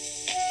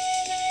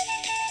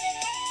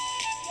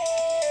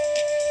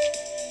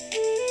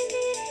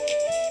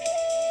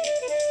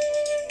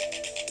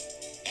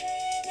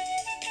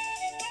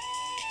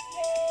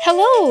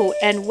Hello,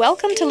 and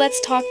welcome to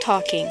Let's Talk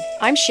Talking.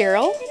 I'm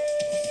Cheryl.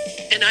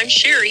 And I'm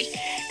Sherry.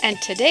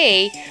 And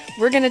today,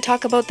 we're going to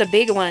talk about the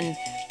big one,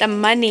 the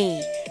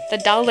money, the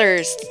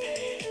dollars,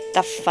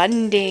 the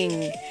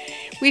funding.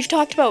 We've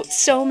talked about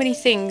so many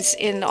things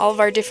in all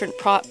of our different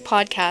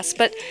podcasts,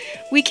 but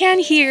we can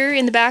hear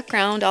in the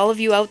background all of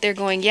you out there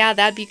going, yeah,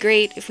 that'd be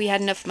great if we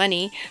had enough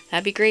money.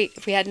 That'd be great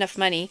if we had enough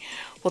money.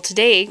 Well,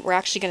 today, we're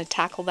actually going to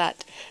tackle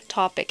that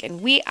topic,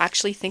 and we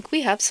actually think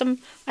we have some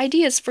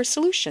ideas for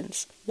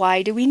solutions.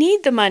 Why do we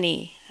need the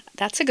money?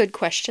 That's a good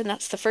question.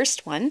 That's the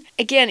first one.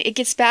 Again, it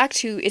gets back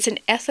to, it's an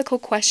ethical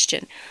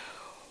question.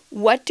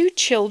 What do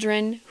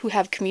children who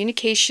have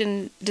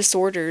communication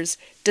disorders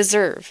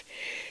deserve?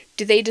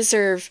 Do they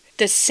deserve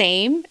the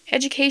same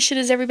education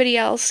as everybody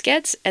else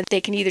gets, and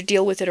they can either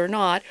deal with it or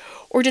not?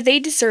 Or do they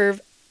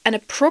deserve an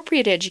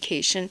appropriate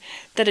education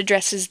that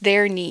addresses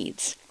their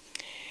needs?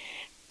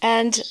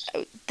 And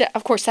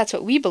of course, that's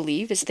what we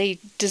believe, is they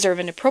deserve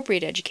an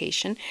appropriate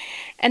education.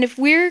 And if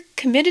we're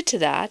committed to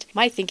that,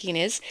 my thinking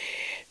is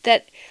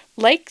that,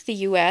 like the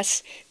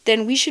U.S.,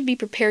 then we should be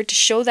prepared to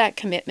show that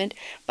commitment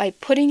by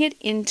putting it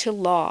into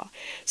law.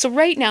 So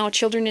right now,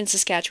 children in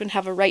Saskatchewan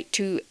have a right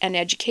to an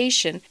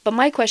education. But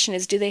my question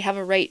is, do they have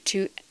a right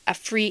to a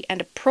free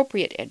and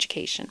appropriate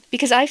education?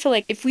 Because I feel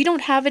like if we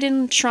don't have it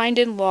enshrined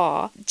in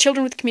law,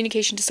 children with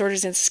communication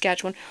disorders in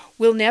Saskatchewan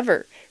will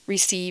never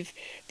receive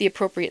the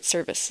appropriate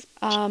service.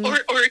 Or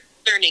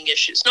learning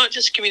issues, not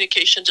just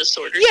communication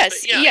disorders.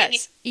 Yes, but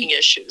yes. Any learning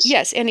issues.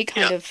 Yes, any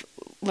kind of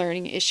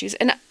learning issues.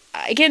 And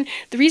again,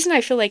 the reason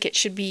I feel like it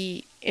should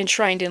be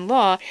enshrined in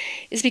law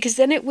is because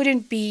then it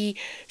wouldn't be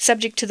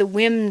subject to the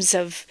whims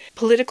of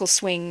political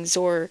swings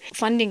or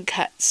funding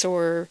cuts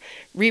or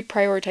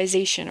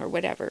reprioritization or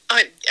whatever.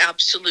 I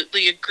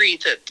absolutely agree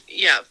that,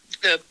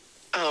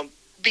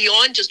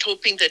 beyond just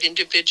hoping that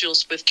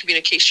individuals with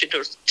communication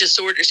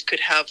disorders could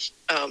have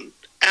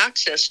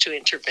access to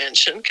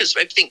intervention, because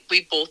I think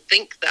we both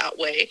think that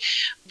way.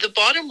 The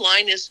bottom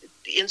line is,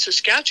 in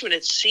Saskatchewan,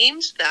 it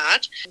seems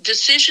that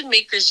decision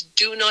makers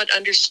do not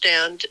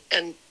understand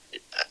and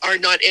are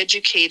not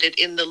educated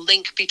in the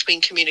link between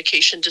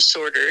communication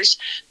disorders,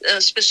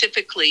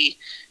 specifically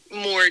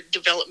more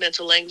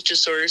developmental language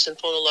disorders and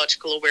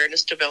phonological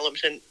awareness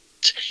development,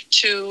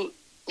 to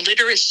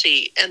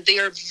literacy, and they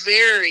are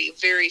very,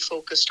 very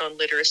focused on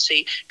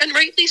literacy, and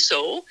rightly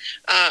so.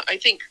 I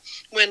think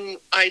when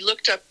I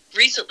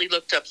recently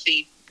looked up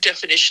the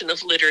definition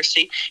of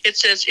literacy, it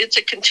says it's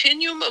a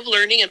continuum of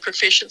learning and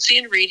proficiency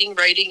in reading,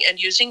 writing, and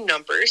using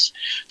numbers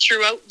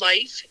throughout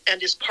life,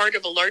 and is part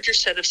of a larger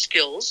set of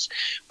skills,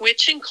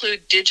 which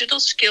include digital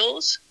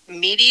skills,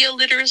 media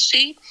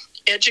literacy,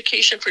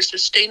 education for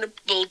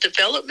sustainable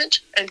development,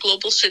 and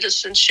global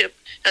citizenship,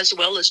 as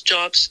well as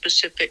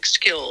job-specific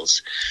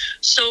skills.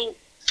 So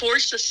for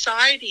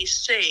society's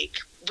sake,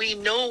 we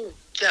know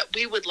that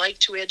we would like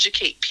to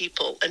educate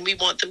people, and we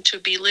want them to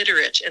be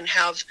literate and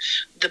have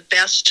the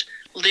best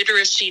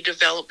literacy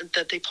development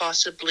that they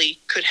possibly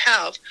could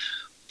have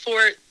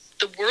for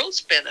the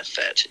world's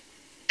benefit.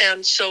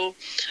 And so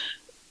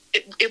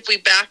if we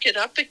back it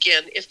up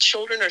again, if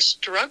children are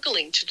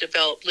struggling to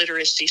develop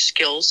literacy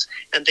skills,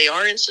 and they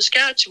are in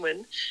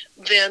Saskatchewan,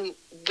 then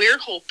we're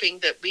hoping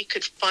that we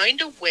could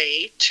find a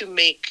way to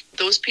make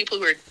those people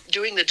who are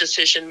doing the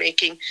decision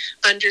making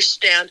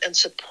understand and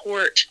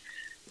support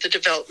the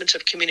development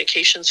of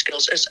communication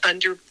skills as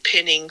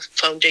underpinning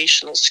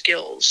foundational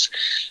skills.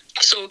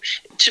 So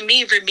to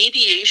me,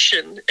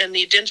 remediation and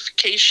the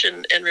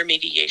identification and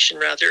remediation,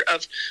 rather,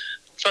 of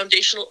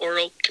foundational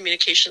oral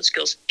communication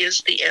skills is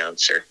the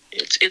answer.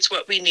 It's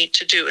what we need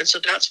to do. And so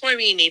that's why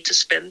we need to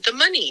spend the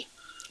money.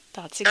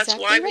 That's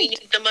exactly why right. We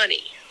need the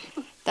money.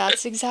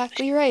 That's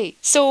exactly right.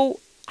 So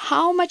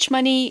how much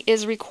money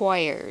is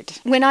required?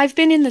 When I've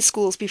been in the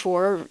schools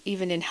before, or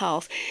even in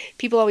health,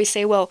 people always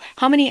say, well,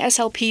 how many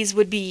SLPs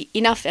would be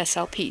enough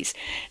SLPs?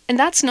 And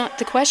that's not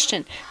the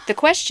question. The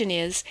question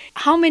is,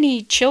 how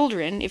many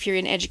children, if you're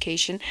in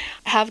education,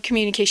 have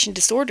communication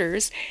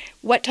disorders?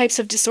 What types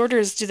of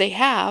disorders do they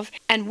have?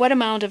 And what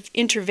amount of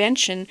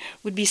intervention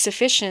would be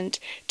sufficient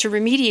to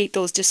remediate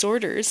those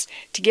disorders,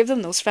 to give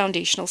them those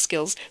foundational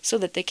skills so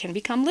that they can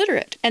become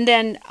literate? And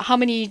then how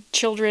many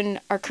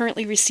children are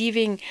currently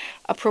receiving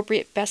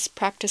appropriate best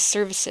practice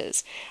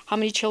services? How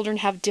many children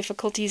have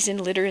difficulties in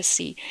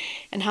literacy?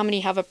 And how many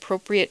have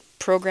appropriate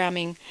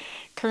programming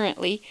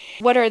currently?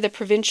 What are the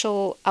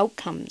provincial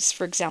outcomes,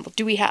 for example?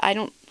 I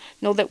don't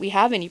know that we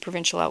have any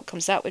provincial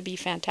outcomes. That would be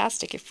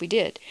fantastic if we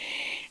did.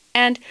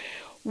 And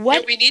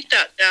what we need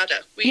that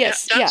data.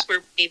 That's where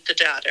we need the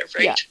data,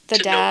 right? Yeah, the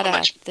data. Know how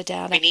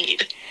much we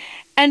need.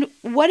 And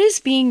what is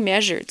being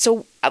measured?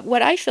 So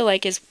what I feel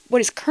like is what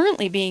is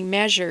currently being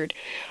measured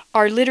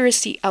are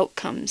literacy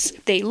outcomes.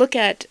 They look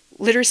at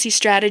literacy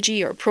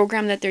strategy or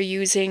program that they're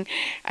using,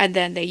 and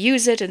then they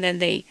use it, and then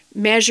they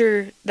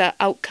measure the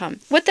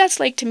outcome. What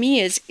that's like to me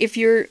is if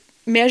you're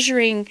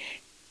measuring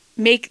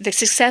the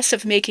success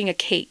of making a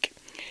cake,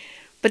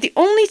 but the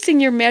only thing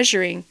you're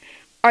measuring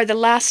are the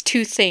last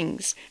two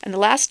things. And the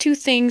last two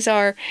things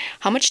are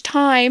how much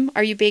time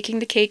are you baking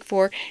the cake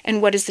for,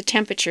 and what is the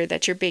temperature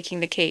that you're baking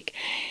the cake.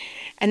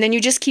 And then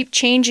you just keep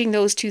changing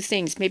those two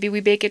things. Maybe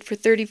we bake it for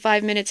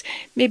 35 minutes.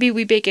 Maybe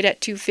we bake it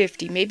at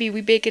 250. Maybe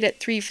we bake it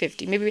at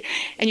 350.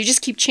 And you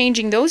just keep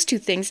changing those two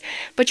things.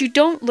 But you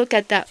don't look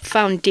at that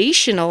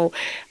foundational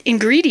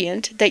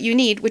ingredient that you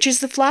need, which is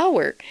the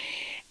flour.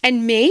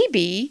 And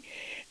maybe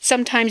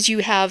sometimes you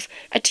have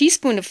a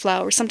teaspoon of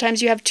flour.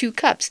 Sometimes you have 2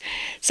 cups.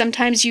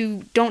 Sometimes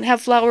you don't have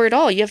flour at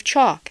all. You have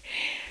chalk.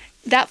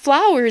 That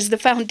flour is the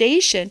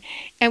foundation,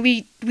 and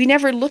we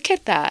never look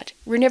at that.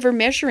 We're never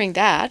measuring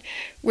that.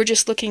 We're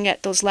just looking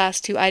at those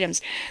last two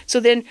items. So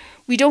then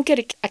we don't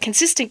get a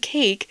consistent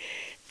cake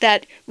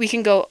that we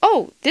can go,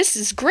 oh, this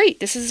is great.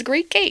 This is a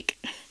great cake.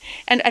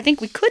 And I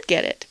think we could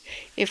get it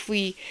if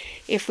we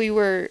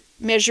were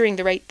measuring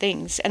the right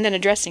things and then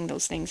addressing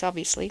those things,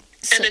 obviously.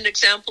 And an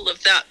example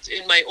of that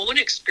in my own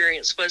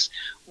experience was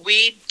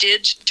we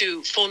did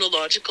do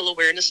phonological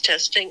awareness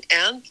testing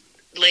and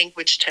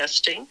language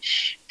testing,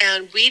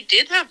 and we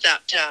did have that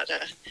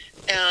data,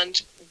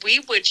 and we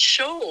would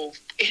show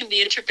in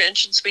the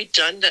interventions we'd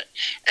done that,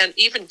 and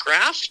even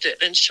graphed it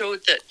and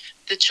showed that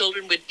the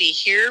children would be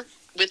here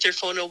with their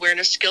phono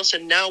awareness skills,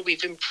 and now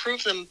we've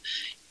improved them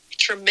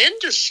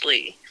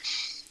tremendously.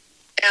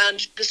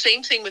 And the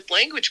same thing with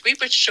language. We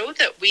would show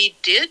that we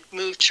did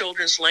move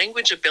children's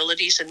language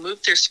abilities and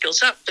move their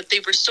skills up, but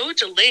they were so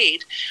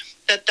delayed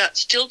that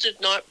still did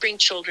not bring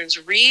children's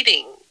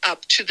reading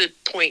up to the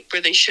point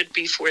where they should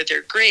be for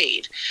their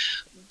grade.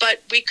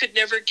 But we could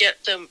never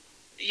get them,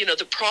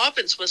 the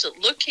province wasn't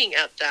looking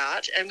at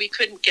that, and we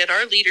couldn't get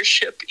our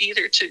leadership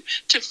either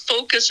to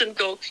focus and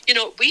go,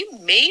 we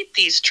made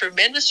these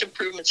tremendous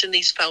improvements in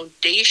these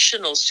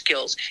foundational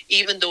skills,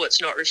 even though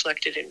it's not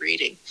reflected in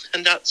reading.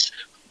 And that's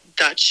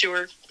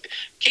your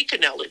cake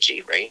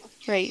analogy, right?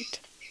 Right.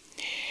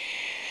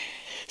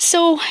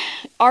 So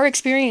our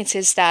experience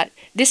is that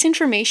this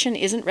information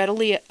isn't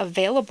readily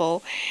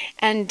available,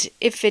 and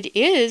if it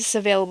is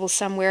available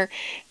somewhere,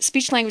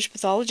 speech-language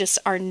pathologists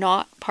are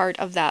not part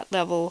of that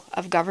level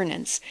of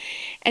governance.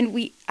 And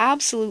we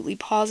absolutely,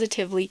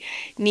 positively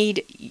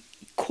need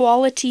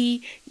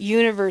quality,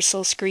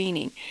 universal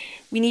screening.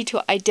 We need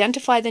to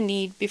identify the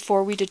need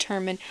before we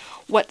determine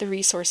what the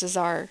resources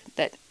are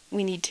that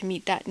we need to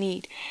meet that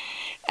need.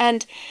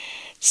 And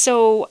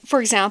so, for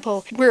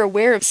example, we're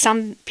aware of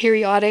some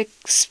periodic,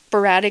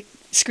 sporadic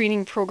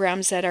screening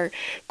programs that are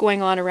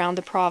going on around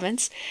the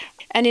province.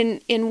 And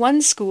in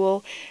one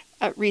school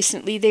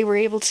recently, they were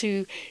able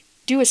to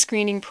do a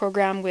screening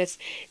program with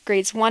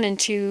grades 1 and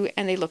 2,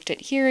 and they looked at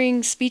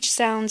hearing, speech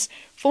sounds,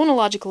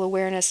 phonological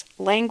awareness,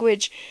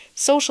 language,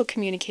 social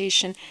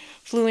communication,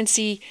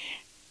 fluency,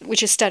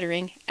 which is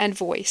stuttering, and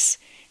voice.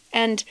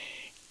 And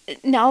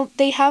now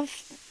they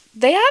have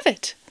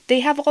it. They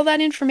have all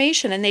that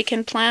information, and they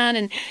can plan,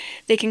 and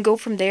they can go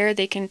from there.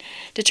 They can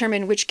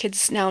determine which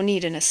kids now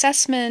need an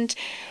assessment,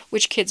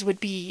 which kids would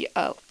be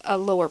a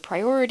lower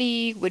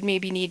priority, would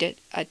maybe need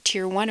a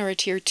tier 1 or a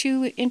tier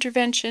 2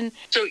 intervention.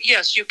 So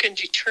yes, you can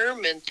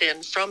determine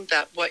then from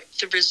that what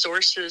the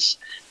resources,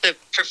 the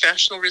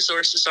professional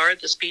resources are,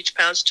 the speech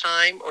paths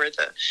time, or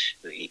the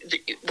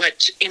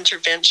what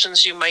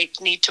interventions you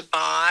might need to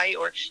buy,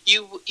 or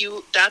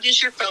you that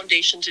is your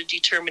foundation to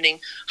determining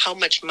how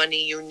much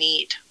money you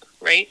need.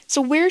 Right.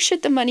 So where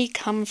should the money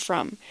come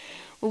from?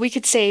 Well, we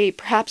could say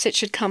perhaps it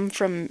should come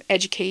from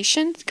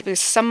education, because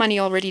some money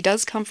already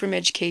does come from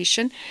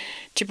education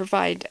to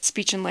provide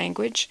speech and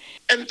language.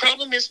 And the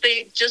problem is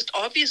they just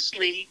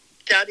obviously,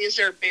 that is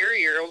our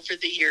barrier over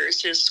the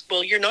years is,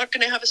 well, you're not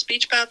going to have a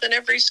speech path in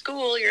every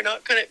school. You're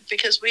not going to,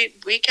 because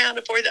we can't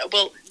afford that.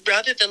 Well,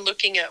 rather than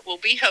looking at, well,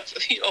 we have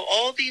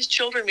all these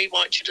children we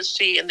want you to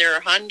see, and there are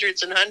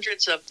hundreds and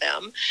hundreds of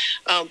them,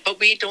 but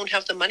we don't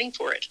have the money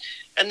for it.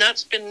 And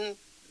that's been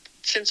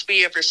since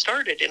we ever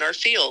started in our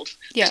field.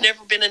 Yeah. There's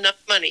never been enough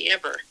money,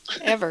 ever.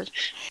 Ever.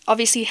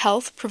 Obviously,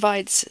 health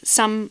provides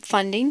some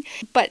funding,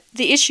 but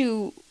the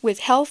issue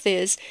with health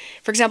is,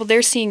 for example,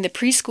 they're seeing the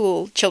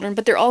preschool children,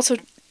 but they're also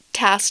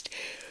tasked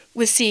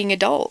with seeing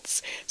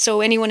adults.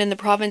 So anyone in the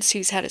province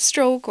who's had a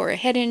stroke or a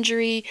head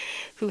injury,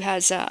 who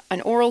has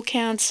an oral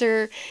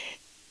cancer,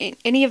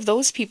 any of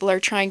those people are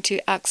trying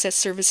to access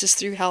services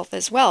through health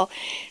as well.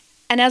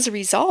 And as a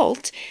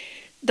result,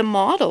 the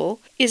model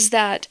is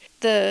that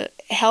the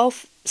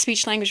health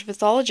speech-language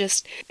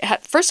pathologists,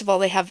 first of all,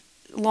 they have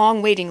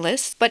long waiting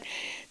lists, but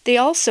they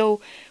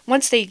also,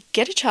 once they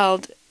get a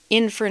child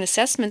in for an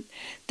assessment,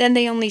 then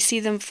they only see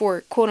them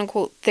for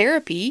quote-unquote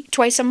therapy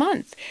twice a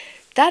month.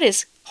 That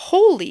is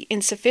wholly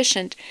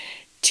insufficient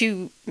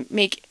to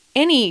make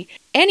any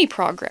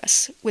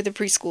progress with a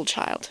preschool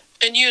child.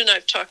 And you and I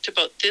have talked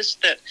about this,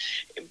 that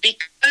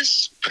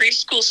because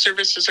preschool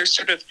services are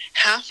sort of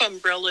half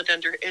umbrellaed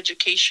under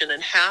education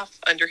and half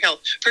under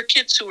health for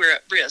kids who are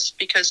at risk,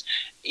 because,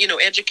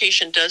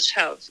 education does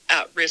have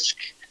at-risk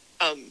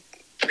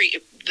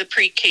the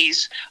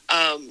pre-Ks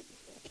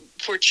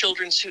for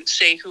children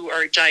who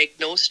are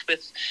diagnosed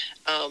with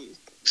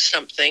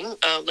something,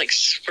 like,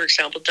 for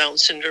example, Down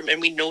syndrome,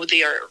 and we know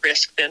they are at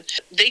risk, then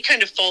they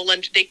kind of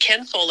they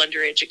can fall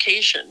under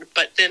education.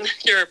 But then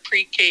there are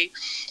pre-K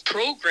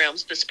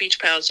programs, the speech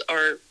paths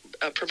are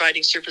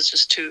providing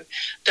services to,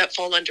 that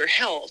fall under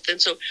health.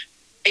 And so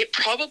it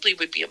probably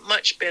would be a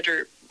much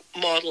better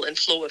model and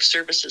flow of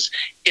services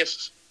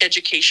if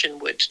education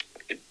would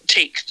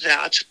take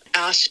that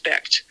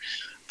aspect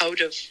out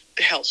of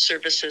health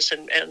services,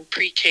 and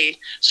pre-K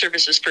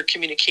services for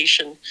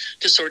communication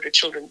disorder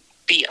children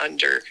be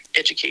under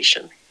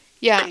education.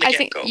 Yeah, I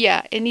think,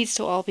 it needs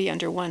to all be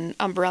under one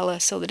umbrella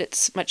so that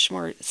it's much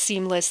more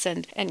seamless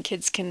and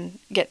kids can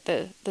get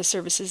the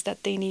services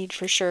that they need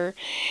for sure.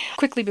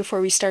 Quickly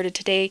before we started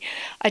today,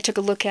 I took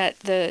a look at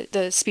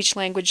the speech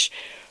language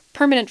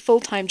permanent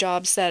full-time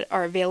jobs that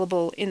are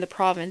available in the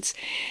province.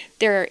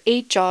 There are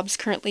 8 jobs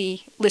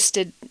currently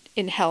listed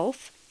in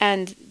health,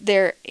 and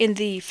they're in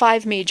the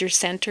 5 major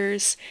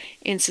centres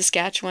in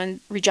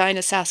Saskatchewan: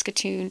 Regina,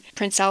 Saskatoon,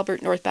 Prince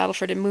Albert, North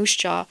Battleford, and Moose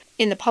Jaw.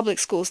 In the public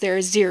schools, there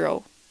are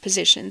 0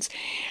 positions.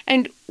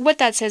 And what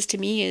that says to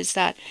me is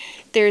that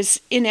there's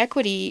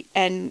inequity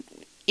and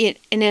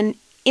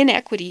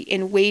inequity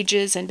in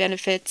wages and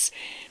benefits.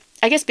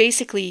 I guess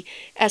basically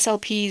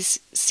SLPs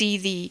see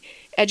the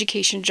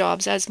education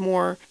jobs as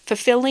more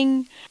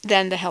fulfilling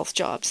than the health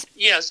jobs.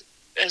 Yes,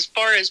 as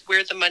far as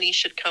where the money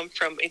should come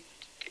from,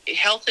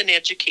 health and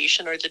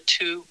education are the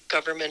 2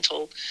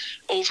 governmental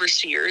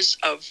overseers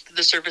of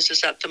the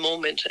services at the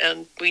moment,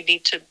 and we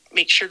need to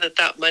make sure that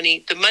the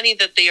money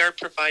that they are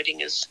providing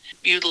is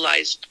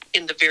utilized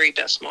in the very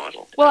best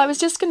model. Well, I was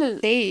just going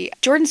to say,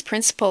 Jordan's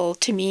Principle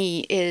to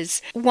me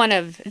is one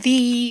of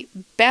the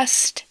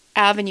best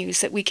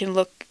avenues that we can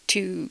look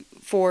to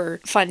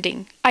for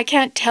funding. I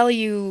can't tell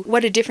you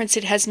what a difference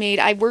it has made.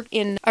 I work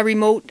in a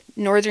remote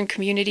northern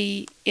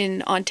community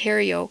in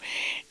Ontario,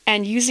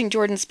 and using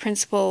Jordan's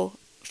Principle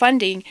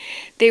funding,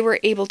 they were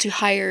able to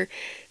hire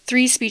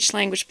 3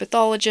 speech-language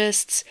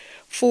pathologists,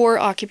 4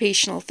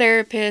 occupational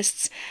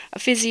therapists, a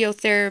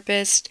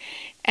physiotherapist,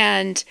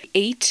 and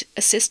 8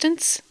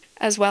 assistants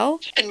as well.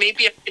 And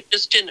maybe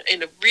just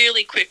in a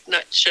really quick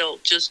nutshell,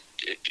 just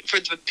for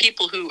the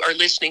people who are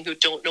listening who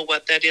don't know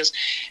what that is,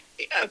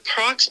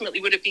 approximately,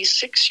 would it be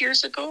 6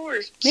 years ago or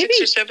maybe,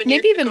 6 or 7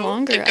 maybe years even ago?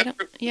 longer.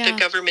 The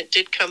government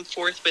did come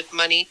forth with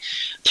money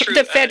through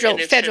the federal.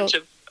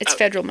 It's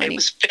federal money. It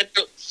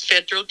was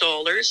federal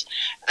dollars,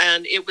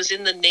 and it was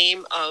in the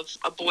name of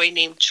a boy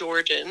named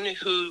Jordan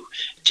who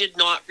did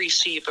not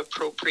receive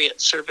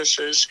appropriate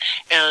services,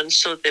 and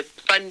so the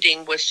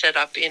funding was set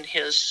up in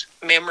his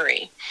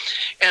memory.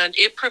 And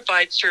it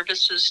provides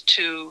services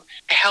to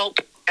help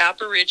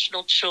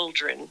Aboriginal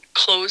children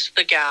close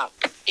the gap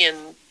in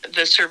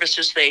the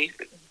services they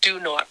do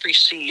not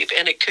receive.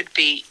 And it could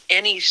be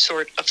any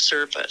sort of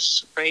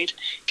service, right?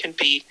 It can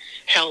be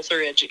health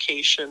or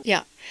education.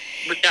 Yeah.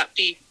 Would that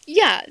be?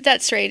 Yeah,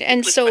 that's right.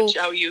 And so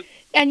how you...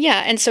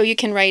 And so you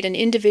can write an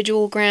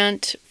individual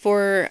grant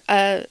for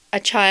a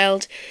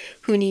child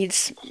who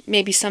needs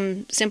maybe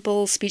some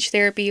simple speech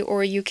therapy,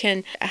 or you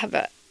can have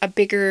a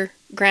bigger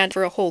grant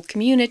for a whole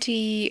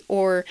community,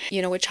 or,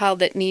 a child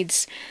that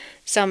needs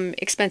some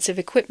expensive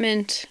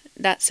equipment,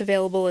 that's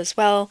available as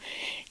well.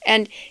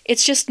 And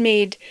it's just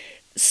made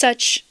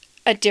such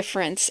a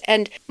difference.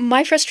 And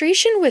my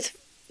frustration with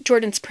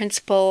Jordan's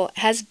Principle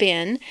has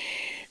been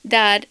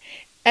that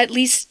at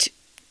least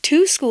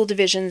 2 school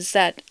divisions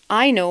that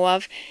I know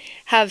of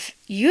have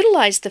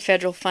utilized the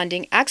federal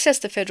funding,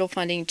 accessed the federal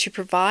funding to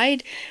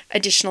provide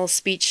additional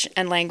speech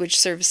and language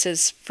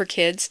services for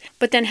kids,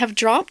 but then have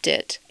dropped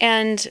it.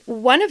 And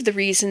one of the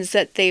reasons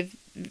that they've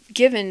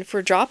given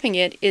for dropping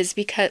it is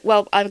because,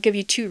 well, I'll give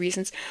you 2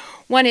 reasons.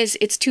 One is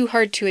it's too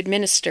hard to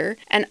administer,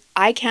 and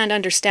I can't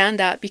understand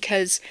that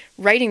because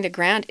writing the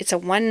grant, it's a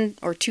 1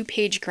 or 2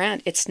 page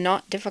grant. It's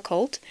not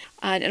difficult.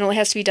 It only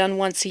has to be done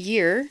once a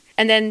year.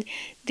 And then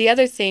the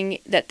other thing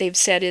that they've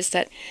said is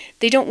that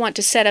they don't want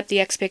to set up the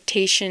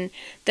expectation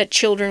that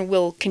children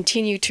will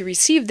continue to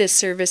receive this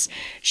service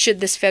should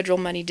this federal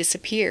money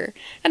disappear.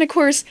 And of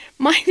course,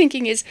 my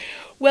thinking is,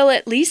 well,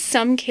 at least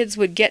some kids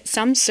would get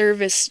some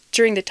service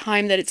during the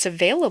time that it's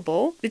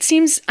available. It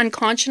seems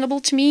unconscionable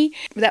to me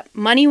that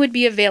money would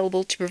be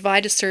available to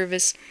provide a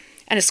service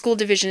and a school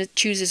division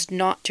chooses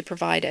not to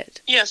provide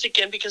it. Yes,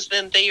 again, because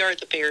then they are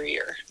the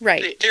barrier.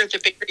 Right. They're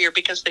the barrier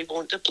because they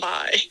won't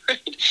apply,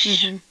 right?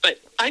 Mm-hmm. But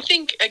I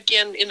think,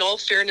 again, in all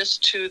fairness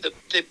to the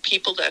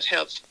people that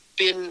have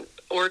been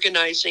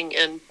organizing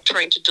and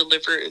trying to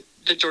deliver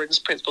the Jordan's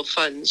Principle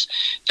funds,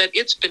 that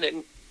it's been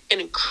an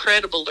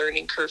incredible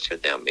learning curve for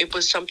them. It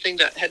was something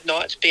that had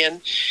not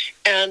been.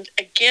 And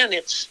again,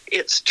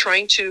 it's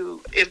trying to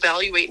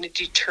evaluate and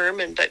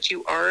determine that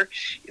you are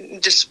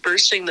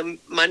dispersing the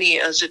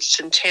money as it's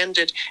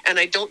intended. And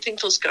I don't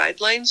think those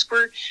guidelines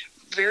were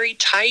very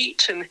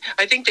tight, and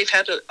I think they've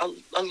had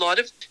a lot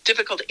of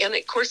difficulty. And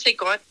of course, they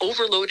got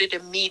overloaded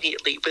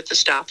immediately with the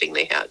staffing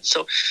they had.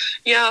 So,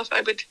 yeah,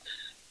 I would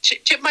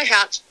tip my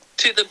hat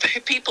to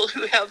the people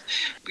who have,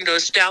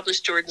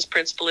 established Jordan's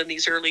principle in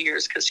these early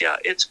years, because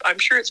I'm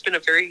sure it's been a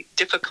very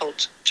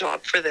difficult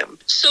job for them.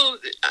 So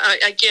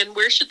again,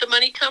 where should the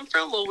money come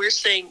from? Well, we're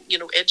saying,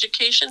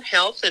 education,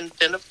 health, and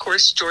then of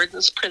course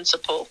Jordan's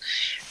principle.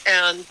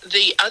 And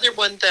the other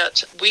one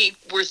that we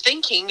were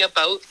thinking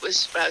about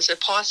was as a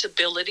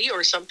possibility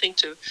or something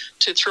to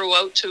throw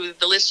out to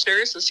the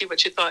listeners and see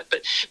what you thought.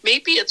 But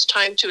maybe it's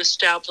time to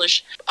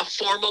establish a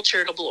formal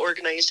charitable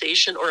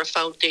organization or a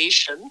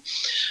foundation.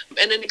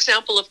 And an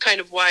example of kind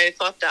of why I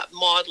thought that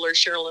model, or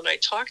Cheryl and I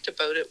talked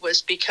about it,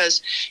 was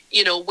because,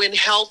 when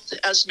health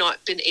has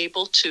not been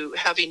able to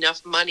have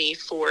enough money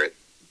for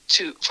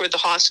the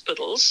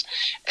hospitals,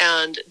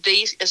 and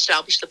they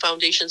established the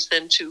foundations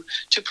then to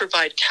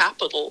provide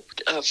capital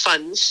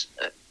funds,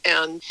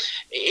 and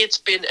it's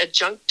been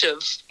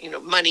adjunctive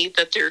money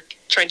that they're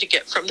trying to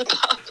get from the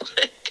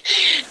public,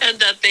 and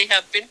that they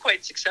have been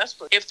quite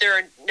successful. If there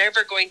are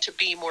never going to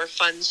be more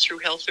funds through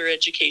health or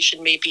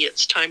education, maybe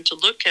it's time to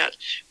look at,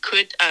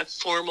 could a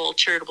formal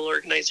charitable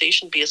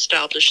organization be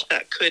established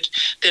that could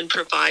then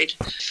provide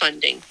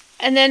funding?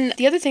 And then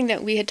the other thing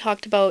that we had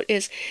talked about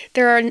is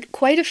there are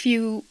quite a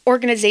few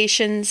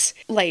organizations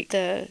like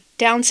the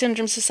Down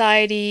Syndrome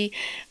Society,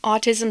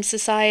 Autism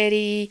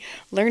Society,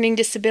 Learning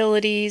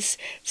Disabilities,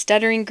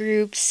 Stuttering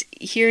Groups,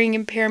 Hearing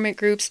Impairment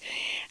Groups,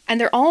 and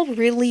they're all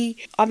really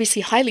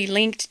obviously highly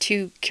linked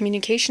to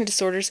communication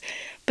disorders,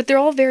 but they're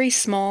all very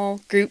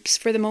small groups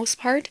for the most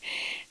part.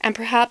 And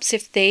perhaps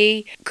if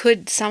they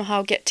could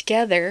somehow get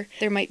together,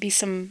 there might be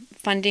some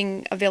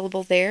funding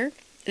available there.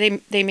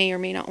 They may or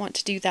may not want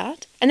to do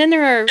that. And then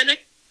there are...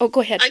 go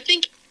ahead. I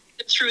think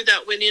through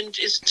that went in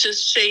is to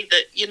say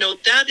that,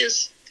 that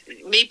is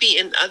maybe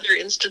in other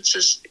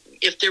instances,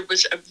 if there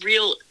was a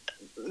real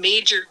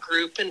major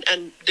group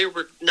and there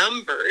were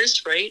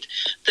numbers, right,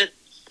 that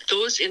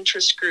those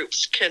interest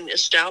groups can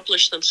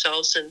establish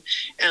themselves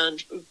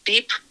and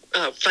be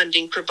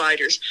funding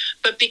providers.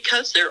 But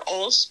because they're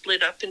all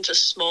split up into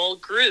small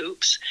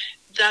groups,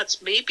 that's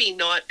maybe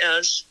not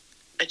as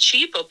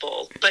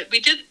achievable. But we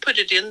did put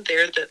it in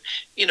there that,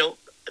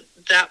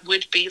 that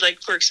would be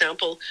like, for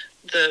example,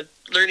 the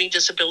Learning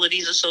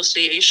Disabilities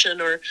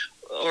Association or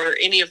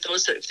any of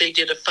those, that if they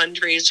did a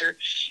fundraiser,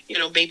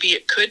 maybe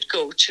it could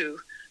go to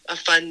a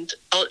fund,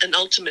 an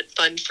ultimate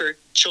fund for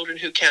children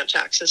who can't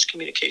access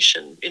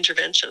communication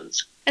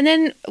interventions. And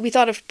then we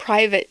thought of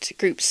private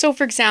groups. So,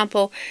 for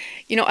example,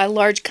 a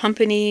large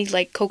company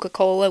like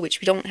Coca-Cola,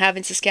 which we don't have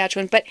in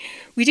Saskatchewan, but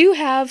we do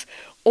have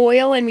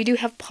oil and we do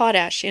have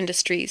potash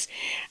industries.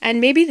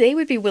 And maybe they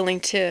would be willing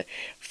to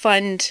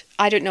fund,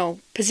 I don't know,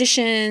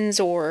 positions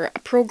or a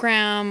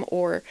program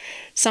or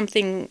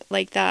something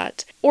like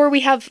that. Or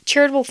we have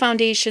charitable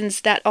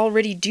foundations that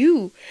already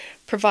do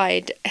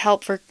provide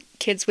help for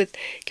kids with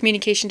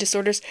communication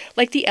disorders,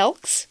 like the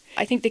Elks.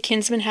 I think the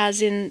Kinsman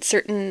has in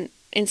certain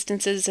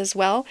instances as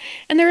well.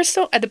 And there are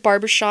still the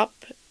barbershop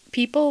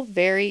people,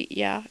 very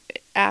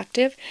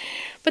active.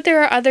 But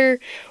there are other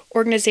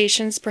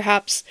organizations,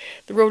 perhaps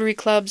the Rotary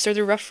Clubs or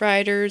the Rough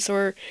Riders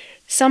or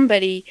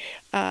somebody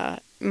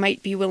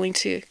might be willing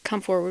to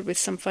come forward with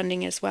some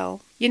funding as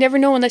well. You never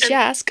know unless you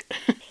ask.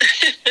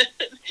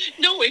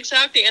 No,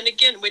 exactly. And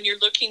again, when you're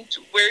looking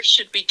to where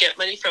should we get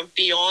money from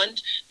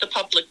beyond the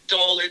public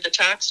dollar, the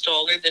tax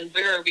dollar, then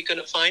where are we going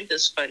to find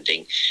this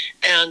funding?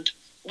 And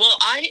well,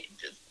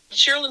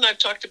 Cheryl and I have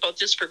talked about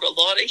this for a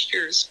lot of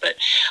years, but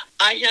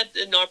I had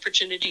an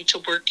opportunity to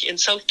work in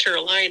South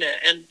Carolina,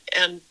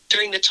 and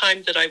during the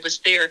time that I was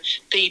there,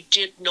 they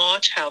did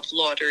not have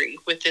lottery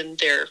within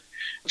their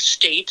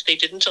state. They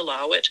didn't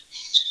allow it.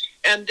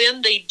 And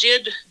then they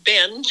did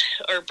bend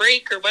or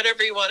break or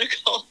whatever you want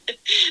to call it,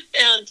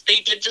 and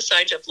they did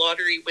decide to have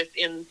lottery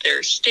within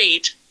their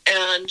state.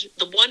 And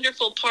the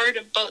wonderful part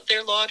about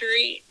their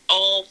lottery,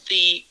 all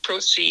the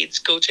proceeds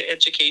go to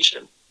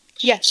education.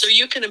 Yes. So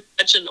you can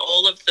imagine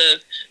all of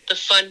the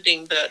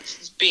funding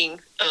that's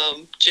being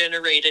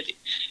generated,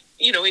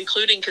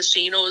 including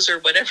casinos or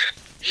whatever.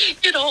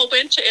 It all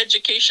went to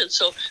education.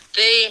 So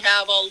they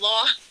have a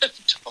lot of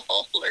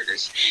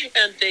dollars.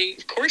 And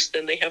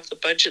then they have the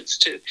budgets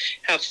to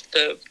have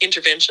the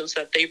interventions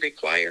that they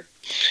require.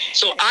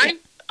 So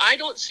I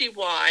don't see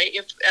why,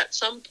 if at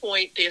some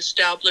point they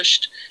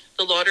established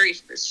the lottery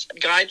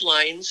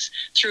guidelines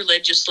through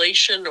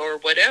legislation or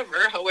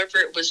whatever, however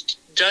it was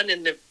done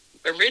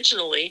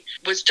originally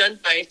was done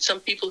by some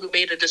people who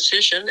made a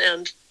decision,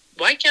 and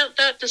why can't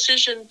that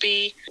decision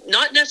be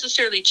not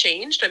necessarily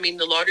changed? I mean,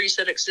 the lotteries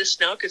that exist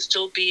now could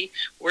still be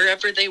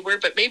wherever they were,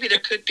 but maybe there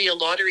could be a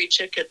lottery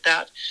ticket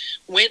that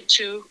went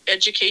to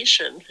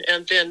education,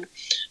 and then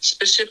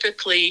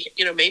specifically,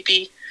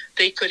 maybe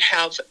they could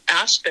have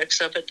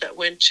aspects of it that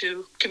went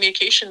to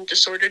communication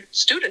disordered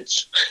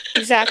students.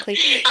 Exactly.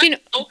 You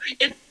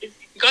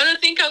got to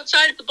think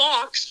outside the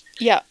box.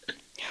 Yeah.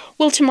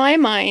 Well, to my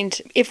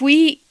mind, if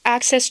we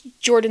access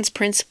Jordan's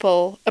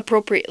principle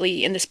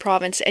appropriately in this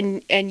province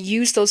and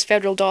use those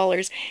federal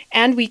dollars,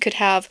 and we could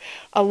have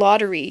a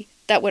lottery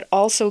that would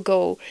also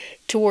go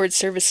towards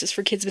services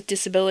for kids with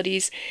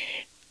disabilities,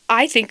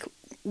 I think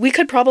we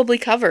could probably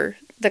cover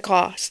the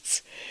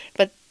costs.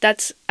 But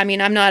that's, I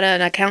mean, I'm not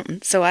an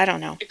accountant, so I don't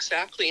know.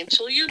 Exactly.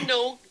 Until you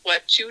know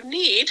what you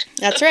need.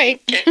 That's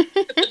right.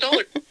 The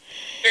dollar.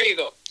 There you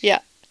go. Yeah.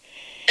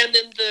 And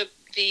then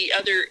the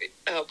other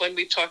one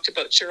we've talked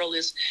about, Cheryl,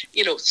 is,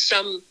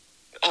 some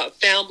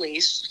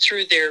families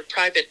through their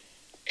private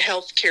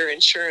health care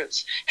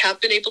insurance have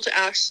been able to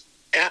access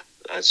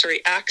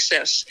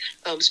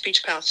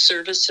speech path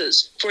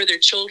services for their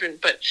children.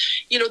 But,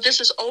 this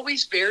is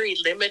always very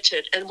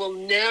limited and will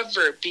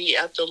never be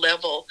at the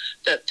level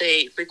that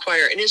they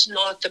require, and is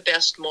not the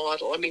best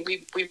model. I mean,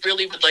 we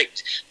really would like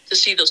to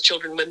see those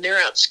children when they're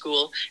at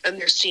school and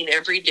they're seen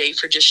every day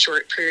for just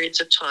short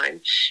periods of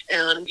time.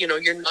 And,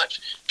 you're not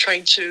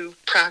trying to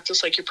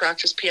practice like you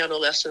practice piano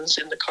lessons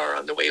in the car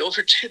on the way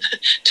over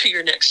to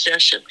your next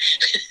session.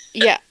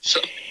 Yeah. So,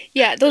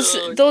 yeah,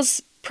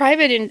 those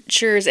private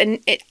insurers, and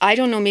I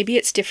don't know, maybe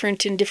it's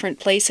different in different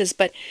places,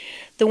 but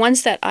the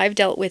ones that I've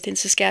dealt with in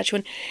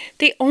Saskatchewan,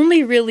 they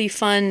only really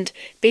fund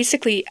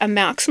basically a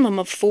maximum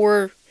of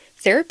 4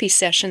 therapy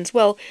sessions.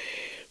 Well,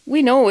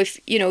 we know if,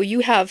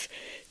 you have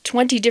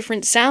 20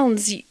 different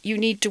sounds you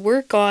need to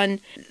work on,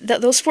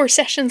 those 4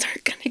 sessions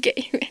aren't going to get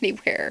you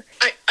anywhere.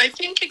 I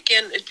think,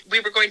 again, we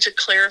were going to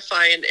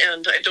clarify, and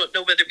I don't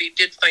know whether we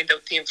did find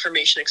out the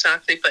information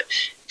exactly, but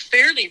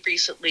fairly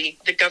recently,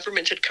 the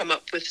government had come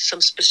up with some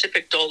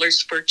specific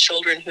dollars for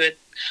children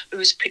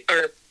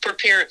for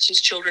parents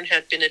whose children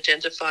had been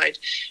identified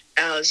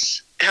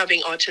as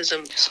having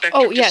autism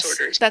spectrum disorders.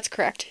 Yes, that's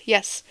correct.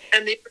 Yes.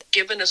 And they were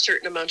given a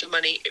certain amount of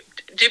money.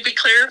 Did we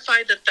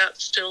clarify that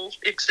still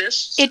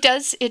exists? It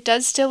does. It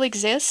does still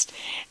exist.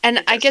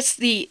 And I guess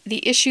the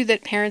issue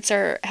that parents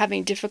are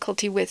having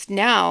difficulty with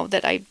now,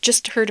 that I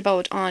just heard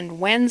about on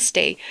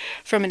Wednesday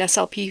from an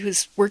SLP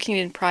who's working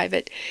in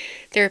private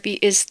therapy,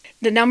 is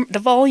the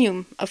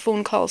volume of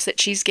phone calls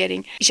that she's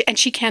getting, and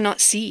she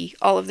cannot see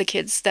all of the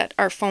kids that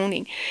are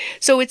phoning.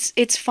 So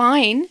it's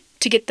fine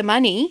to get the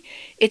money.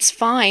 It's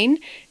fine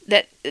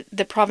that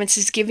the province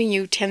is giving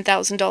you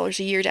 $10,000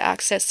 a year to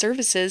access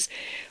services,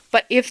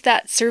 but if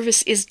that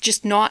service is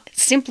just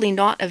simply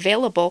not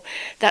available,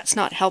 that's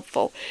not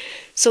helpful.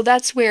 So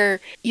that's where,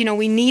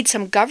 we need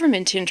some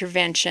government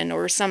intervention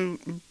or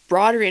some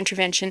broader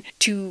intervention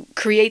to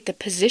create the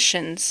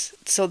positions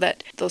so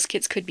that those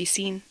kids could be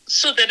seen.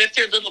 So that if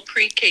they're little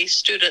pre-K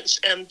students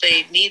and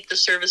they need the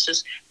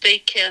services, they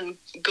can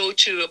go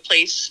to a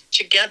place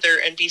together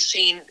and be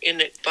seen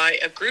by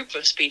a group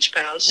of speech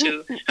paths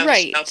who have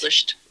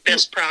established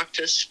best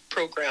practice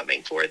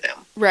programming for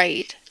them.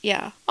 Right.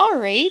 Yeah. All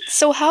right.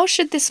 So how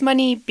should this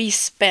money be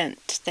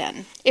spent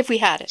then, if we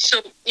had it? So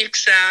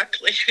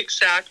exactly.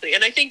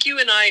 And I think you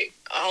and I,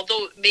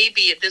 although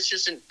maybe this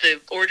isn't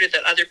the order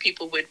that other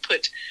people would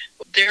put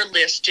their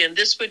list in,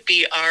 this would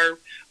be our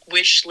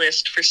wish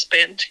list for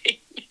spending.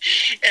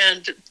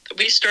 And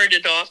we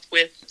started off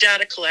with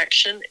data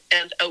collection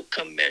and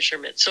outcome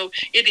measurement. So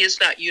it is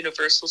that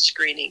universal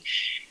screening.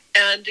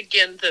 And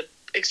again, the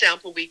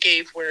example we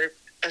gave where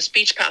a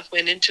speech path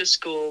went into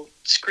school,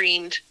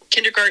 screened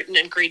kindergarten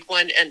and grade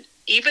 1, and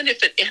even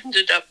if it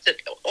ended up that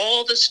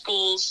all the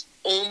schools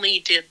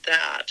only did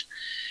that,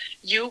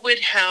 you would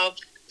have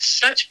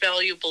such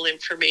valuable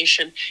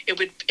information.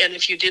 And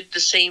if you did the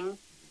same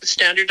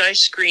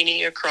standardized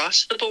screening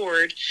across the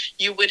board,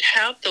 you would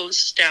have those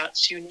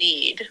stats you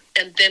need.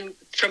 And then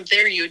from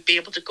there, you would be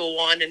able to go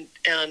on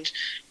and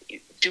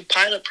do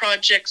pilot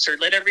projects or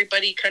let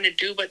everybody kind of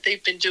do what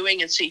they've been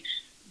doing and see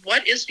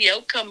what is the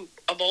outcome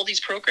of all these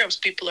programs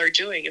people are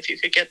doing if you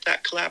could get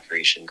that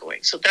collaboration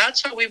going. So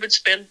that's how we would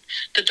spend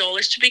the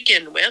dollars to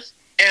begin with.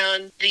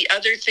 And the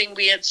other thing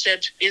we had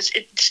said is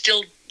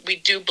we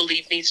do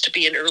believe needs to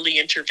be an early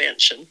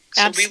intervention.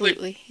 So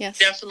Absolutely, we would yes.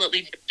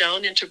 definitely dip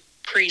down into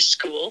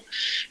preschool,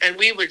 and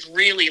we would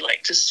really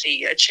like to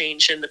see a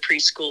change in the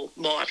preschool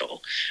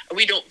model.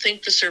 We don't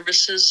think the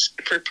services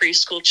for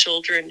preschool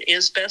children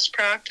is best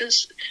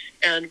practice,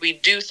 and we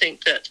do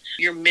think that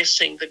you're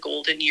missing the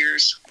golden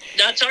years.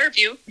 That's our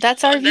view.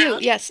 That's our view,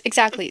 yes,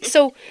 exactly.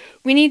 So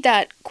we need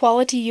that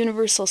quality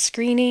universal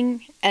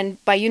screening,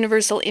 and by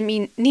universal,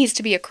 needs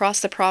to be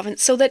across the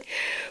province so that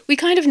we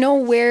kind of know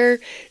where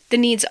the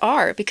needs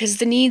are, because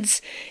the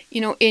needs,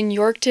 in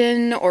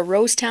Yorkton or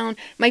Rosetown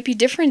might be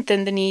different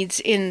than the needs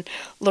in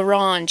La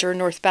Ronge or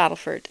North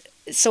Battleford.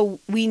 So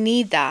we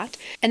need that.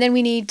 And then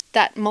we need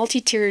that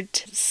multi-tiered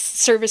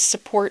service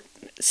support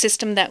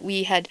system that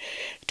we had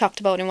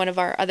talked about in one of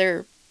our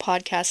other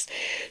podcasts,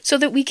 so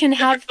that we can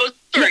have...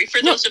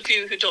 For those of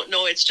you who don't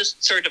know, it's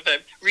just sort of a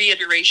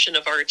reiteration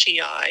of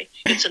RTI.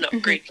 It's an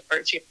upgrade to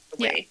RTI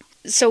way. Yeah.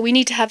 So we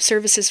need to have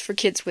services for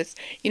kids with,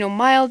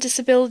 mild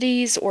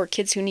disabilities or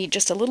kids who need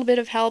just a little bit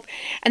of help.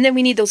 And then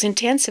we need those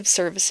intensive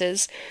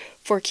services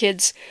for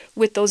kids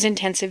with those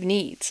intensive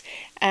needs.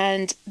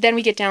 And then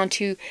we get down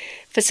to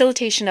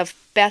facilitation of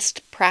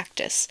best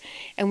practice.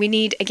 And we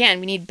need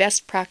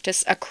best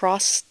practice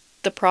across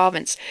the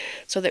province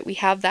so that we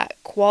have that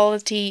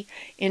quality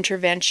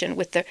intervention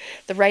with the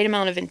right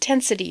amount of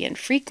intensity and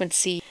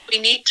frequency. We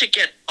need to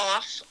get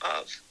off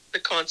of the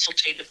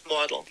consultative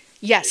model.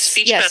 Yes,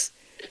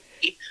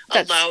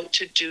 allowed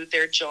to do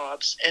their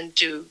jobs and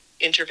do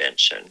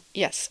intervention.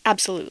 Yes,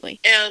 absolutely.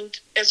 And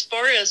as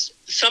far as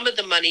some of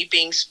the money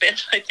being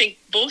spent, I think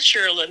both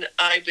Cheryl and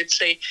I would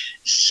say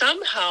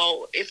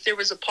somehow if there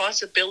was a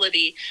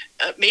possibility,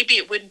 maybe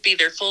it wouldn't be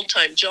their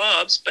full-time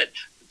jobs, but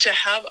to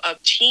have a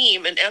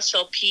team, an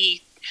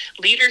SLP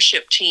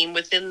leadership team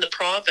within the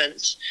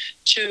province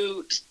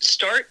to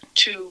start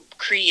to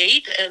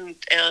create and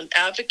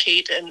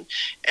advocate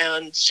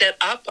and set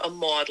up a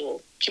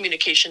model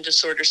communication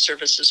disorder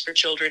services for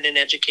children in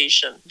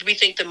education. We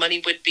think the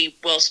money would be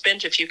well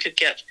spent if you could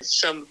get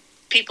some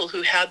people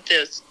who had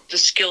the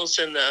skills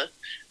and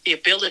the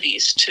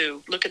abilities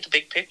to look at the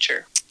big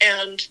picture.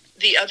 And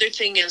the other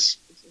thing is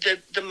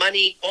the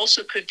money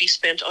also could be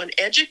spent on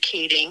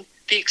educating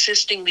the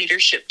existing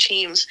leadership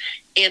teams,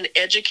 in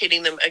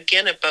educating them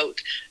again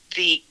about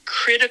the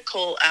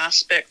critical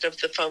aspect of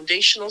the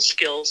foundational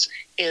skills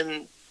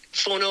in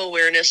phono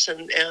awareness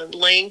and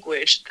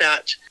language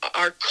that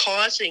are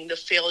causing the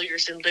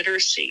failures in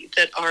literacy,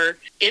 that are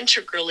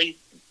integrally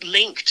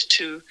linked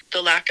to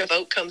the lack of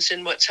outcomes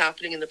in what's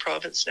happening in the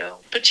province now,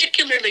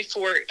 particularly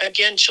for,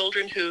 again,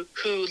 children who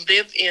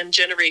live in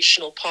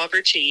generational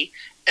poverty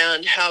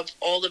and have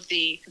all of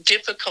the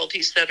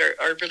difficulties that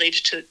are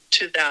related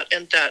to that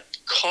and that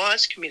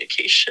cause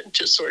communication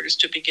disorders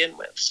to begin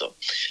with. So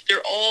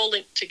they're all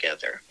linked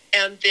together.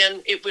 And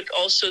then it would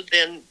also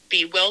then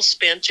be well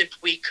spent if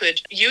we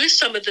could use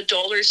some of the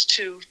dollars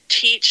to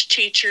teach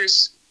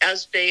teachers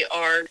as they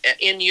are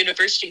in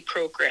university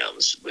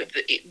programs, with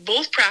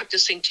both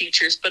practicing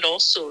teachers, but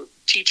also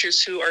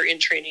teachers who are in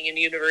training in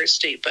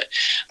university. But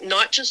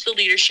not just the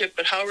leadership,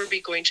 but how are we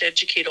going to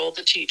educate all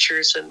the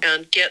teachers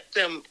and get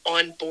them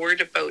on board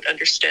about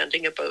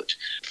understanding about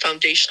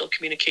foundational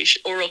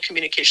communication, oral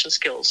communication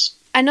skills.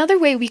 Another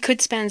way we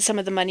could spend some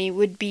of the money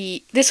would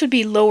be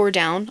lower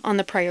down on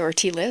the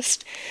priority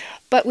list,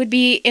 but would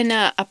be in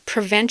a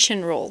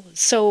prevention role.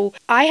 So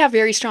I have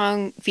very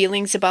strong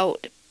feelings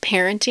about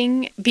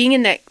parenting, being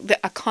in a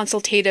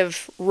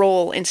consultative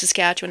role in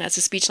Saskatchewan as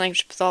a speech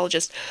language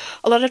pathologist.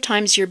 A lot of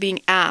times you're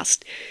being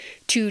asked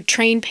to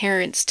train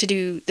parents to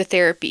do the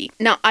therapy.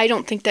 Now, I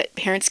don't think that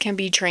parents can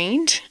be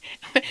trained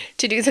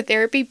to do the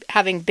therapy.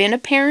 Having been a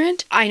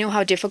parent, I know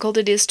how difficult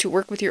it is to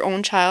work with your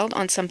own child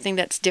on something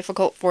that's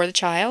difficult for the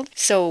child.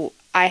 So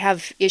I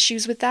have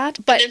issues with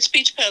that. But and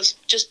speech paths,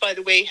 just by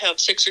the way, have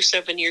 6 or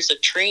 7 years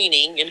of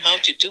training in how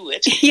to do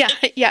it.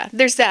 Yeah,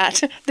 there's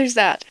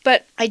that.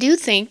 But I do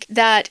think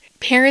that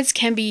parents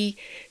can be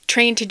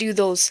trained to do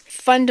those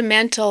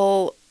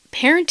fundamental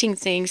parenting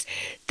things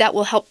that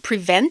will help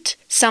prevent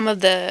some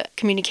of the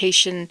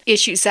communication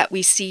issues that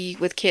we see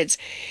with kids.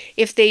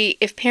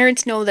 If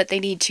parents know that they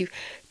need to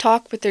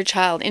talk with their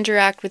child,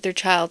 interact with their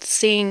child,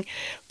 sing,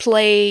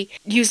 play,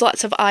 use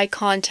lots of eye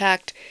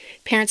contact,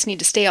 parents need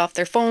to stay off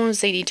their phones,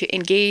 they need to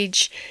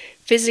engage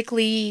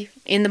physically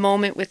in the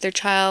moment with their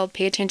child,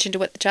 pay attention to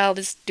what the child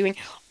is doing.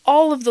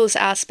 All of those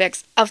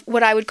aspects of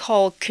what I would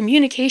call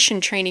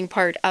communication training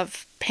part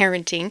of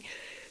parenting,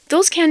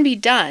 those can be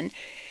done.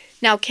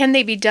 Now, can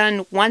they be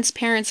done once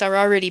parents are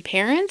already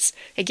parents?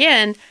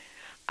 Again,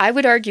 I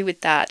would argue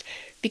with that,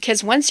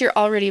 because once you're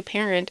already a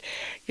parent,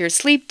 you're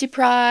sleep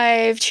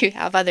deprived, you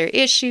have other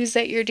issues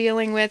that you're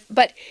dealing with.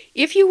 But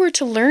if you were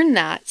to learn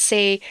that,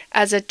 say,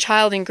 as a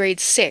child in grade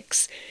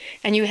 6,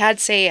 and you had,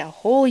 say, a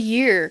whole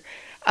year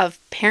of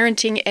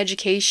parenting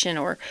education,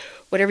 or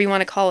whatever you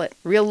want to call it,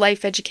 real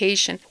life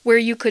education, where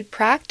you could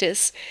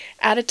practice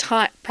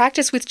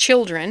with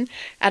children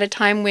at a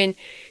time when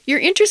you're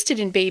interested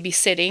in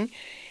babysitting,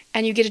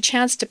 and you get a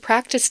chance to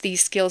practice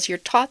these skills. You're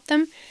taught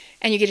them,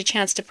 and you get a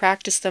chance to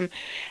practice them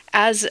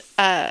as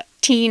a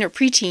teen or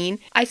preteen.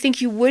 I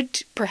think you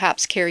would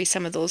perhaps carry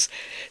some of those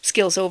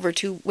skills over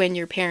to when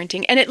you're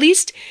parenting. And at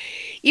least,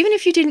 even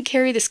if you didn't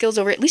carry the skills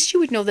over, at least you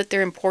would know that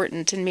they're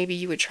important, and maybe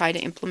you would try to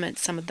implement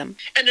some of them.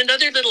 And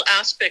another little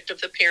aspect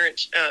of the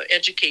parent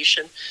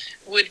education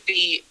would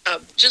be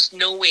just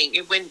knowing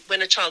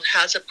when a child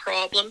has a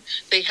problem,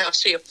 they have,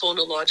 say, a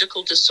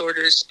phonological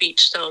disorder,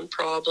 speech sound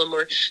problem,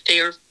 or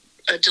they are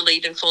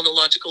delayed in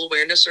phonological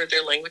awareness or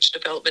their language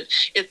development.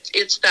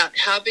 It's that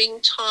having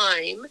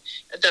time,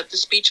 that the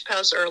speech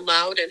paths are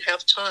allowed and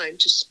have time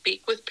to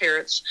speak with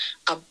parents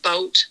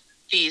about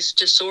these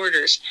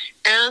disorders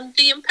and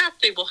the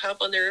impact they will have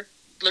on their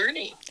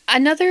learning.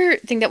 Another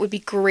thing that would be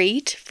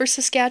great for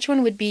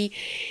Saskatchewan would be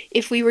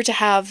if we were to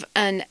have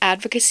an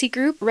advocacy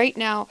group. Right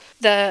now,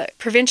 the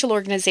provincial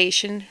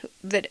organization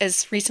that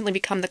has recently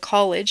become the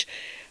College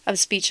of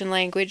Speech and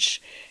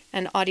Language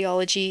and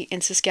Audiology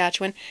in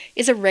Saskatchewan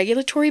is a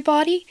regulatory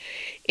body.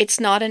 It's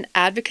not an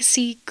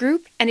advocacy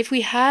group. And if we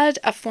had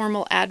a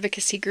formal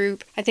advocacy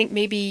group, I think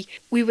maybe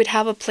we would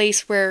have a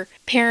place where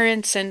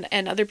parents and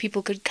other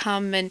people could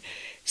come and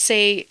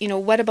say,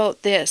 what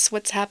about this?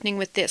 What's happening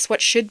with this? What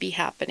should be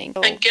happening?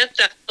 And get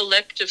that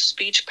collective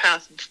speech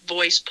path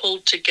voice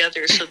pulled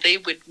together so they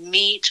would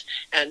meet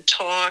and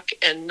talk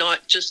and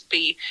not just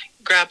be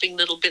grabbing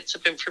little bits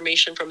of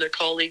information from their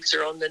colleagues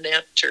or on the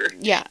net or,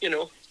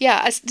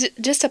 Yeah,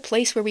 just a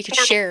place where we could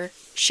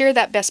share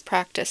that best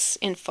practice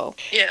info.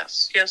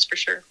 Yes, for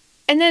sure.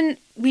 And then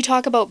we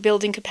talk about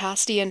building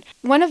capacity, and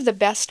one of the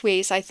best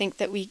ways I think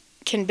that we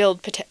can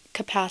build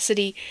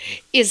capacity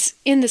is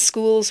in the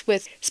schools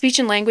with speech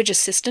and language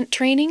assistant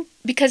training,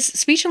 because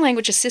speech and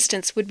language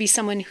assistants would be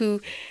someone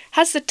who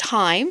has the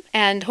time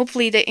and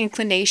hopefully the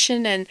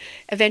inclination and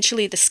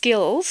eventually the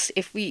skills,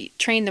 if we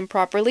train them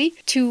properly,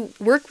 to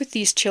work with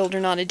these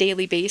children on a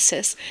daily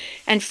basis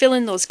and fill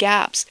in those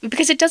gaps.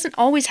 Because it doesn't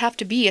always have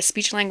to be a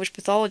speech language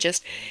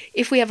pathologist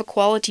if we have a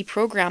quality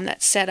program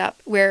that's set up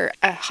where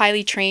a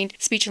highly trained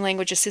speech and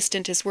language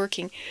assistant is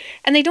working.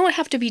 And they don't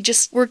have to be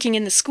just working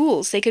in the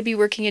schools. They could be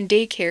working in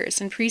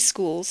daycares and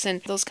preschools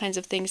and those kinds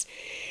of things.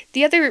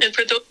 The other... And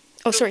for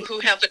those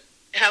who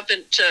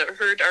haven't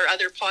heard our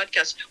other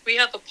podcasts, we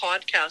have a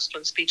podcast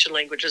on speech and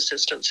language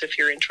assistance if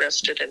you're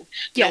interested in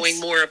knowing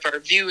more of our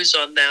views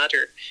on that,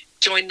 or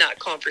join that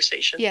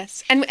conversation.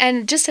 Yes.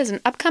 And just as an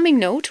upcoming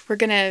note, we're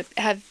going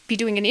to be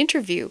doing an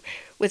interview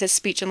with a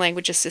speech and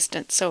language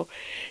assistant, so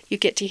you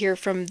get to hear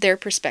from their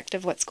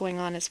perspective what's going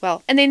on as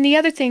well. And then the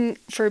other thing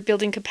for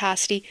building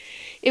capacity,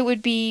 it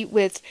would be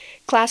with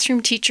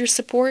classroom teacher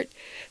support,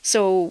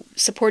 so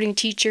supporting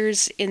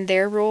teachers in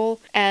their role,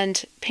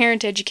 and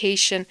parent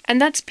education. And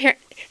that's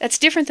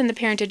different than the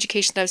parent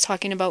education that I was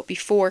talking about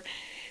before.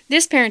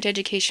 This parent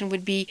education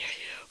would be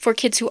for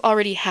kids who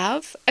already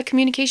have a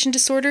communication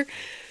disorder,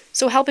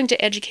 so helping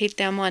to educate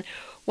them on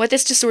what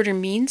this disorder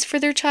means for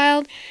their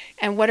child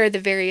and what are the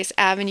various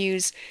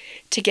avenues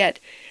to get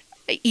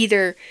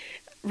either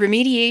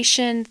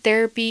remediation,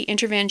 therapy,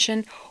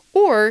 intervention,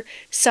 or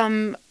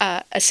some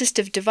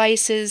assistive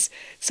devices,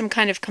 some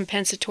kind of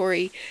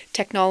compensatory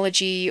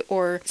technology,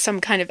 or some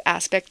kind of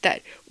aspect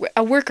that,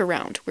 a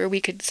workaround where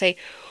we could say,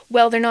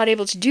 well, they're not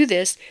able to do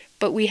this,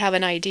 but we have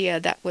an idea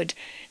that would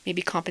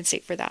maybe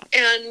compensate for that.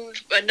 And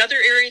another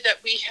area that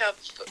we have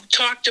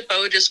talked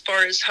about as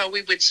far as how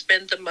we would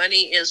spend the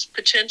money is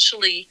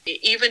potentially,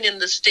 even in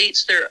the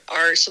States, there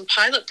are some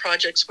pilot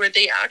projects where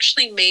they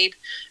actually made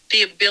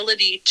the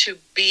ability to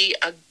be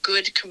a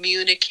good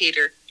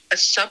communicator a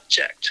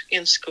subject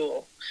in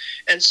school.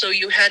 And so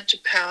you had to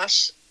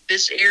pass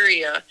this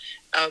area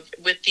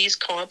with these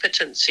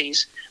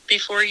competencies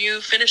before you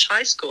finish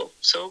high school.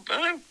 So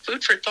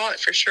food for thought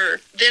for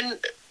sure. Then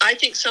I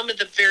think some of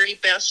the very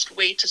best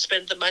way to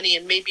spend the money,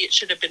 and maybe it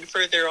should have been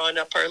further on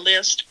up our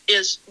list,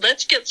 is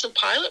let's get some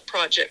pilot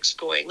projects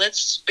going. Let's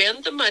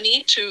spend the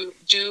money to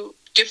do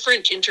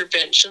different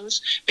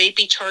interventions,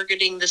 maybe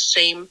targeting the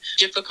same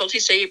difficulty.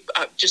 Say,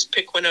 just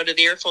pick one out of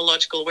the air,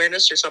 phonological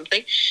awareness or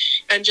something,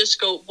 and just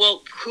go,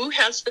 well, who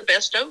has the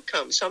best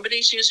outcome?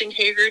 Somebody's using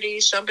Haggerty,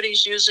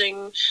 somebody's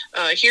using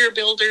Hear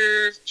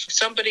Builder,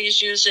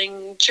 somebody's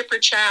using Chipper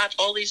Chat,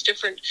 all these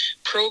different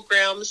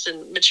programs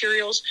and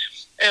materials.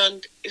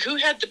 And who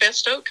had the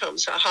best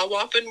outcomes? How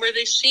often were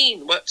they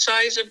seen? What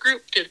size of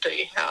group did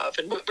they have?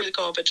 And what were the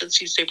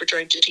competencies they were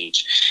trying to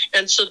teach?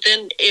 And so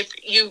then if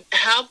you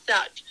have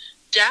that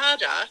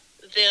data,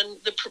 then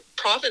the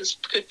province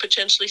could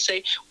potentially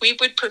say, we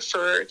would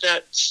prefer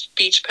that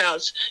speech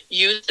paths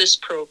use this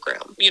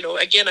program. You know,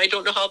 again, I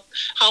don't know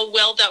how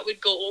well that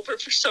would go over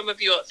for some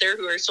of you out there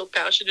who are so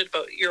passionate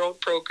about your own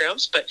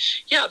programs, but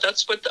yeah,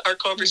 that's what our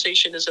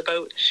conversation is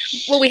about.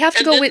 Well, we have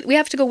to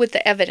go with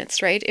the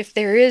evidence, right? If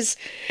there is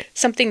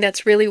something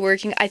that's really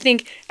working, I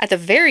think at the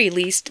very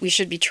least we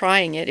should be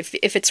trying it.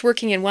 If it's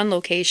working in one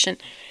location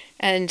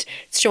and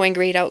it's showing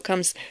great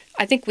outcomes,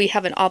 I think we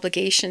have an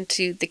obligation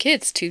to the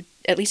kids to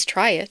at least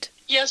try it.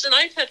 Yes, and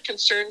I've had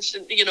concerns,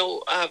 you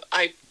know,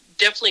 I've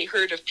definitely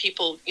heard of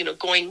people, you know,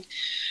 going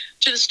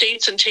to the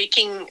States and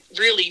taking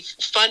really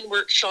fun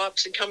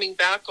workshops and coming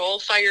back all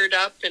fired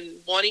up and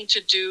wanting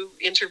to do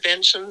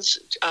interventions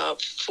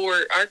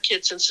for our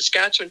kids in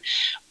Saskatchewan.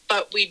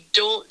 But we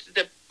don't,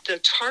 the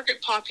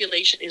target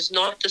population is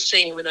not the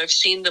same, and I've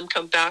seen them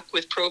come back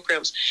with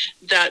programs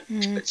that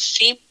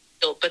seem,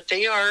 but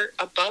they are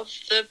above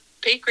the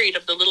pay grade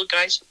of the little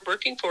guys we're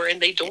working for,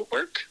 and they don't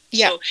work.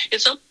 Yeah. So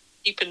it's something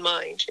to keep in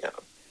mind. Yeah.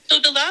 So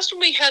the last one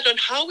we had on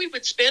how we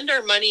would spend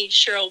our money,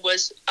 Cheryl,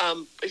 was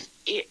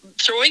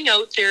throwing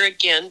out there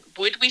again,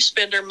 would we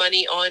spend our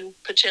money on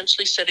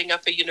potentially setting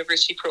up a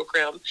university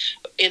program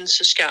in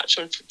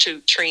Saskatchewan to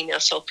train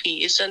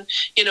SLPs? And,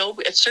 you know,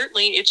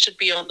 it should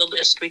be on the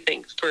list, we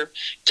think, for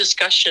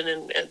discussion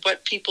and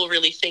what people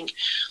really think.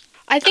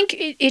 I think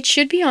it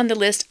should be on the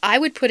list. I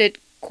would put it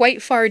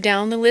quite far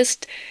down the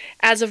list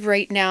as of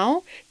right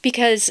now,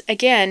 because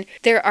again,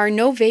 there are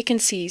no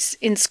vacancies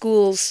in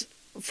schools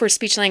for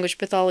speech language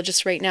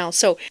pathologists right now.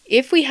 So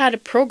if we had a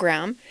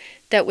program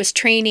that was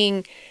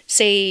training,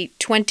 say,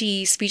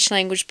 20 speech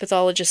language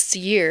pathologists a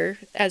year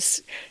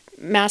as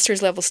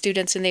master's level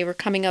students, and they were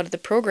coming out of the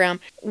program,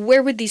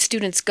 where would these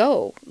students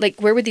go? Like,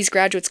 where would these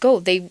graduates go?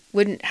 They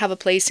wouldn't have a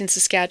place in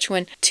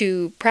Saskatchewan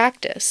to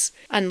practice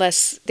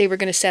unless they were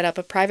going to set up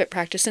a private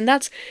practice, and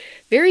that's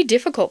very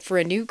difficult for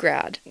a new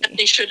grad. And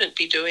they shouldn't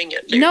be doing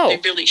it. No.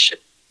 They really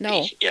shouldn't.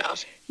 No. Yeah.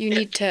 You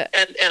need to...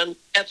 And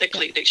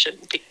ethically, they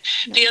shouldn't be.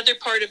 No. The other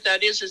part of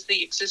that is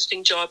the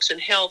existing jobs in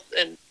health,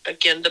 and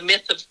again, the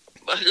myth of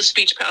the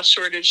speech path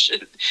shortage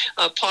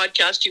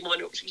podcast, you want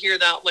to hear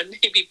that one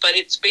maybe, but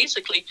it's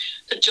basically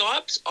the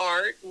jobs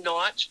are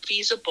not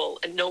feasible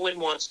and no one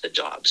wants the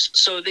jobs.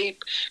 So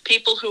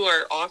people who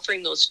are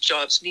offering those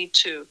jobs need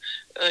to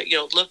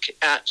look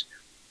at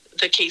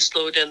the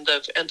caseload and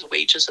the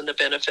wages and the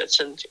benefits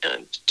and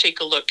take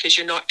a look, because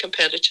you're not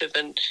competitive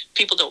and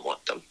people don't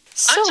want them.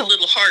 So, that's a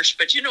little harsh,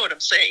 but you know what I'm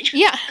saying.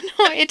 Yeah,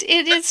 no, it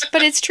is,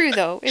 but it's true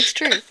though. It's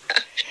true.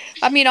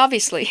 I mean,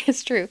 obviously,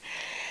 it's true.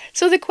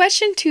 So the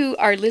question to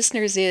our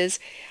listeners is,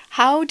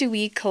 how do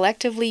we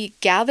collectively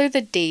gather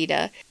the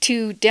data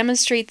to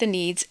demonstrate the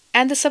needs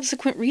and the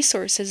subsequent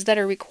resources that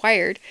are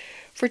required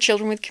for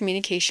children with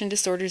communication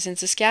disorders in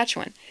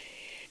Saskatchewan?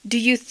 Do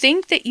you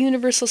think that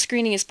universal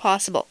screening is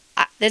possible?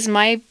 That's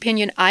my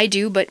opinion. I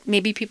do, but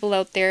maybe people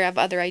out there have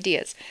other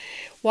ideas.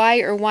 Why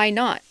or why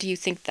not do you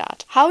think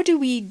that? How do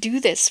we do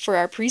this for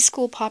our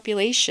preschool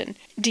population?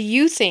 Do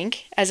you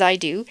think, as I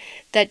do,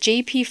 that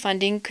JP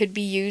funding could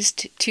be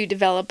used to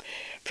develop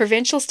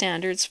provincial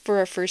standards for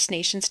our First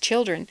Nations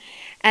children,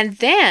 and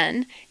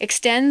then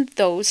extend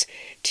those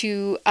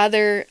to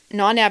other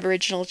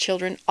non-Aboriginal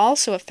children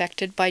also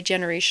affected by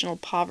generational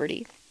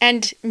poverty?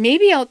 And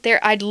maybe out there,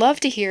 I'd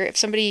love to hear if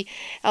somebody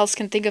else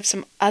can think of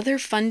some other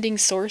funding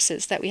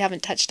sources that we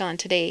haven't touched on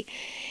today.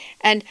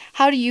 And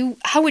how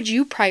would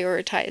you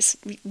prioritize?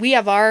 We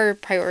have our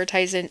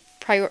prioritized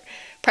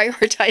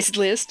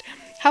list.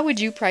 How would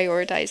you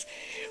prioritize?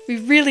 We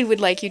really would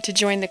like you to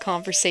join the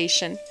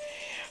conversation.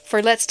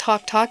 For Let's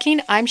Talk Talking,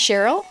 I'm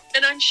Cheryl.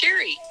 And I'm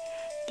Sherry.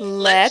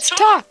 Let's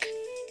talk.